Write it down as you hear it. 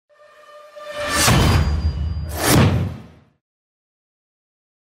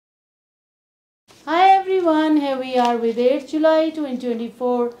everyone, here we are with 8th July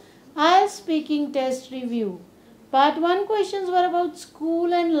 2024 IELTS Speaking Test Review. Part 1 questions were about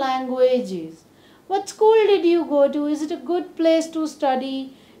school and languages. What school did you go to? Is it a good place to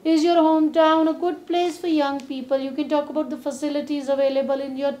study? Is your hometown a good place for young people? You can talk about the facilities available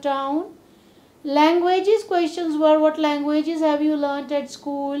in your town. Languages questions were what languages have you learnt at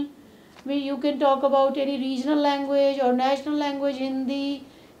school? You can talk about any regional language or national language, Hindi,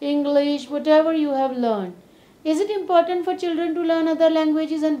 English, whatever you have learned. Is it important for children to learn other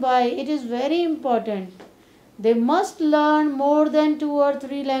languages and why? It is very important. They must learn more than 2 or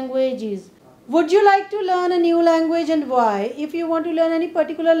 3 languages. Would you like to learn a new language and why? If you want to learn any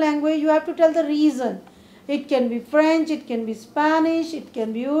particular language, you have to tell the reason. It can be French, it can be Spanish, it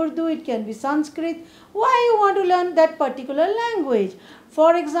can be Urdu, it can be Sanskrit. Why you want to learn that particular language?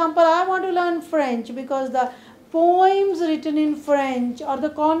 For example, I want to learn French because the poems written in French or the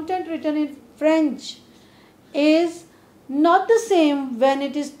content written in French is not the same when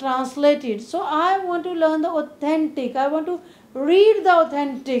it is translated. So I want to learn the authentic. I want to read the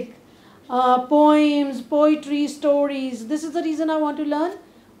authentic poems, poetry, stories. This is the reason I want to learn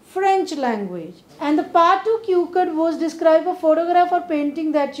French language. And the part 2 cue card was describe a photograph or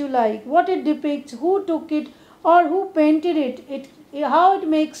painting that you like. What it depicts, who took it or who painted it, how it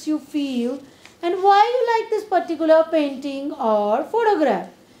makes you feel and why you like this particular painting or photograph.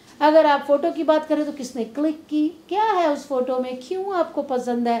 अगर आप photo की बात करें तो किसने click की, क्या है उस फोटो में, क्यों आपको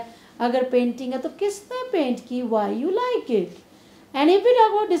पसंद है, अगर पेंटिंग है तो किसने पेंट की, why you like it. And if we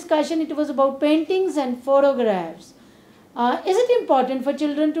talk about discussion, it was about paintings and photographs. Is it important for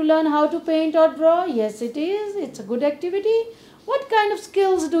children to learn how to paint or draw? Yes, it is. It's a good activity. What kind of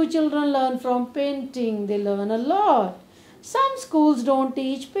skills do children learn from painting? They learn a lot. Some schools don't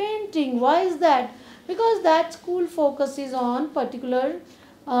teach painting. Why is that? Because that school focuses on particular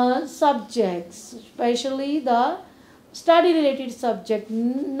subjects, especially the study related subject,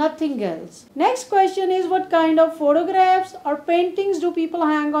 nothing else. Next question is what kind of photographs or paintings do people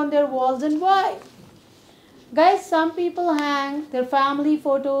hang on their walls and why? Guys, some people hang their family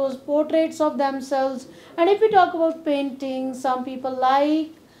photos, portraits of themselves, and if we talk about paintings, some people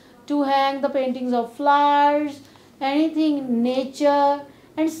like to hang the paintings of flowers, anything nature,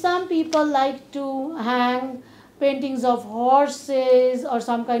 and some people like to hang paintings of horses or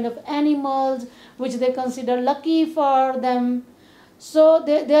some kind of animals which they consider lucky for them. So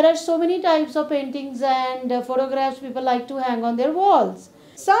there are so many types of paintings and photographs people like to hang on their walls.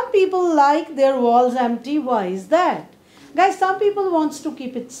 Some people like their walls empty. Why is that? Guys, some people wants to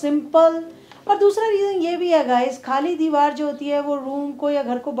keep it simple. और दूसरा reason ये भी है guys, खाली दीवार जो होती है वो रूम को या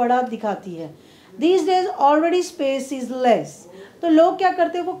घर को बड़ा दिखाती है. These days already space is less. तो लोग क्या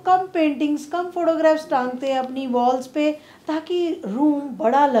करते हैं, वो कम पेंटिंग्स, कम फोटोग्राफ्स टांगते हैं अपनी वॉल्स पे ताकि रूम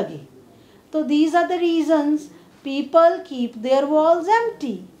बड़ा लगे. तो these are the reasons people keep their walls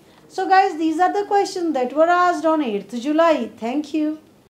empty. So guys, these are the questions that were asked on 8th July. Thank you.